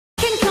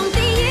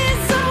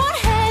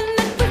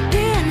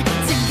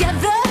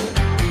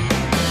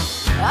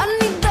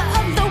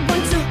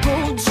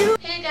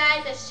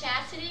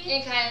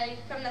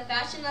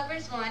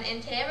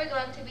and today we're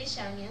going to be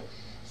showing you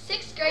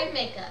 6th grade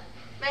makeup.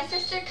 My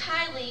sister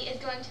Kylie is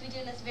going to be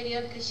doing this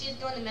video because she's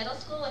going to middle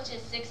school, which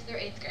is 6th through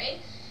 8th grade,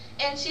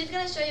 and she's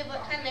going to show you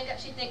what kind of makeup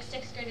she thinks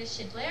 6th graders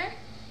should wear,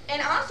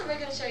 and also we're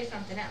going to show you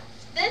something else.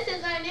 This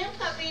is our new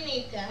puppy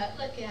Nika.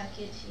 Look at how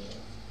cute she is.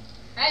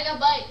 Alright, don't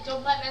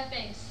bite my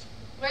face.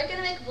 We're going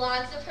to make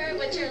vlogs of her,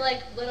 which are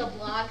like little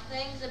vlog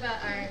things about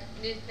our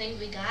new things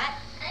we got.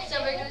 So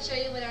we're going to show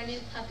you what our new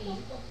puppy, and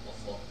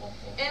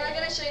we're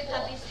going to show you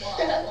puppy stuff.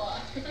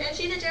 And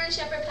she's a German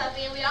Shepherd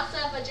puppy, and we also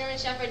have a German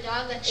Shepherd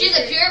dog that's She's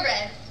a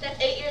purebred. That's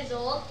 8 years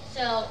old,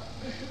 so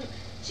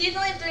she's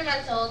only 3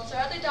 months old, so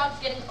our other dog's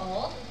getting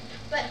old.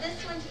 But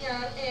this one's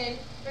young, and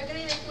we're going to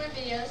be making more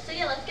videos. So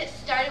yeah, let's get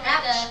started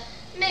with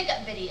the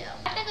makeup video.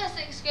 I think a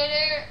 6th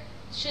grader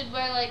should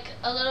wear like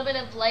a little bit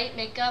of light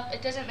makeup.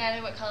 It doesn't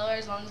matter what color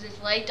as long as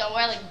it's light. Don't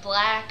wear like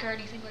black or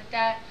anything like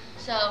that.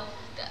 So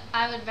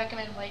I would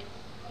recommend white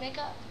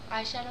makeup,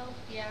 eyeshadow,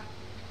 yeah.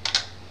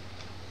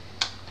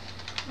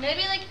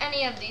 Maybe like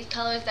any of these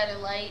colors that are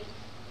light.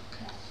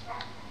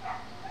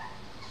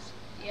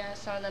 Yeah,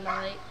 some of them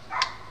are light.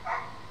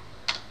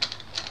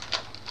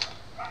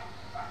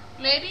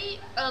 Maybe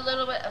a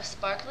little bit of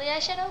sparkly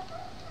eyeshadow.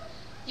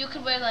 You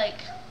could wear like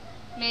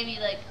maybe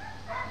like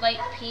light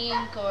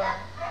pink or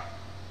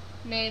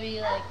maybe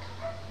like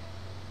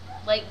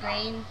light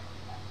green.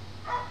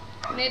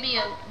 Maybe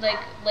a like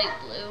light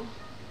blue,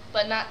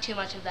 but not too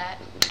much of that.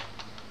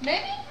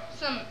 Maybe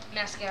some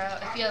mascara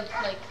if you have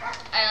like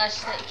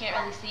eyelashes that you can't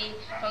really see,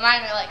 but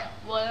mine are like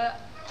what?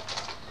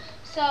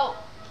 So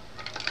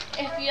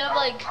if you have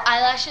like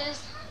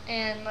eyelashes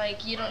and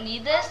like you don't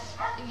need this,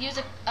 use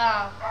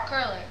a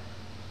curler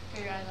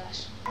for your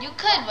eyelash. You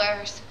could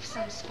wear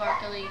some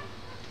sparkly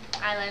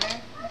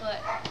eyeliner,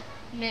 but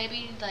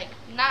maybe like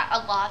not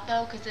a lot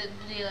though, because it'd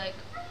be like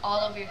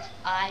all over your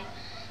eye.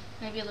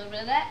 Maybe a little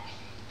bit of that.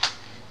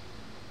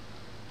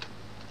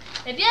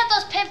 If you have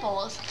those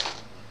pimples,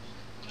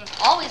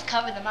 always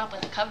cover them up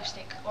with a cover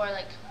stick or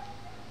like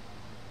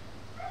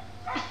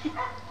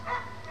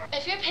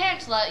if your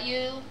parents let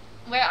you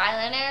wear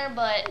eyeliner,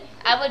 but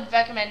I would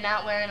recommend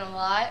not wearing a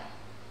lot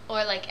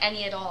or like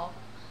any at all.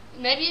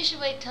 Maybe you should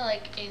wait till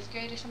like 8th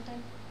grade or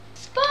something.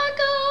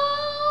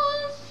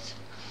 Sparkles!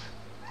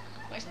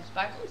 Wear some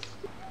sparkles.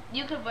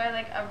 You could wear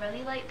like a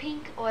really light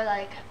pink or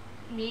like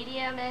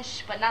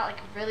medium-ish, but not like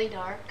really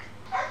dark.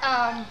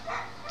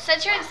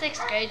 Since you're in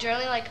 6th grade, you're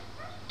only like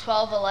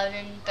 12,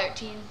 11,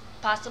 13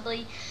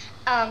 possibly.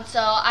 So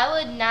I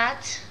would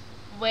not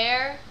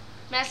wear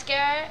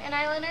mascara and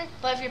eyeliner,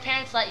 but if your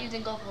parents let you,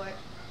 then go for it.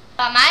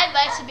 My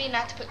advice would be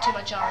not to put too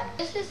much on.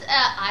 This is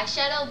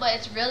eyeshadow, but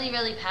it's really,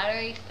 really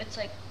powdery. It's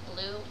like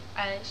blue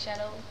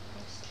eyeshadow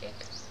stick.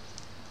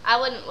 I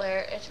wouldn't wear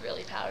it. It's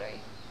really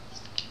powdery.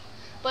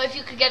 But if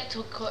you could get it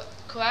to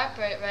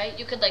cooperate, right,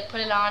 you could like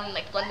put it on and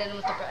like blend it in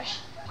with the brush.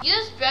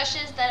 Use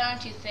brushes that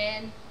aren't too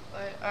thin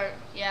or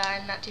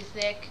yeah, not too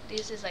thick.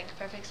 This is like the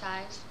perfect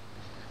size.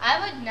 I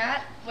would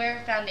not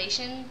wear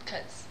foundation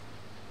because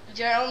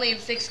you're only in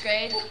 6th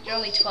grade. You're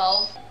only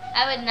 12.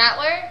 I would not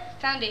wear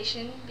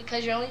foundation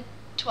because you're only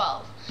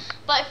 12.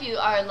 But if you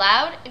are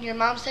loud and your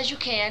mom says you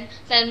can,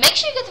 then make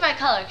sure you get the right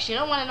color because you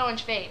don't want an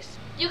orange face.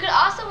 You could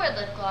also wear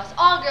lip gloss.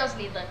 All girls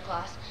need lip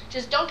gloss.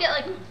 Just don't get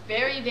like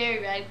very,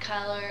 very red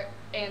color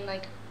and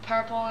like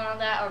purple and all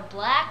that, or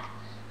black.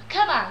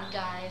 Come on,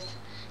 guys.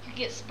 You can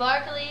get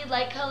sparkly,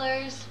 light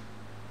colors.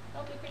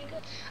 That'll be pretty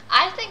good.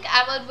 I think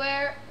I would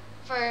wear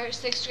for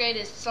 6th grade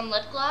is some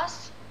lip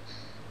gloss,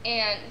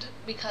 and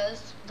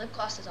because lip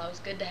gloss is always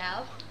good to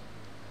have.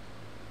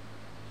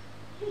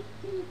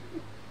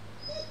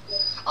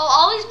 Oh,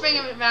 always bring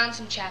around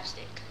some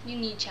chapstick. You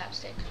need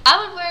chapstick.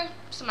 I would wear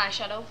some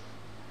eyeshadow.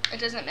 It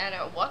doesn't matter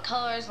what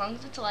color as long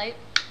as it's light.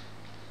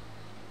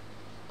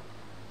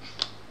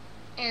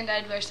 And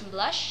I'd wear some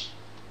blush.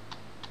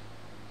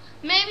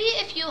 Maybe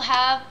if you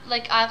have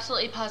like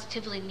absolutely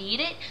positively need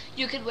it,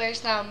 you could wear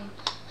some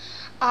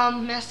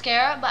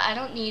mascara, but I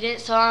don't need it,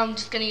 so I'm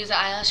just gonna use an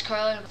eyelash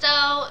curler. So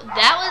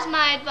that was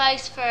my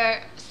advice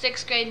for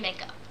 6th grade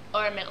makeup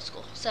or middle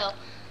school. So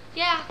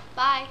yeah,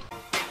 bye.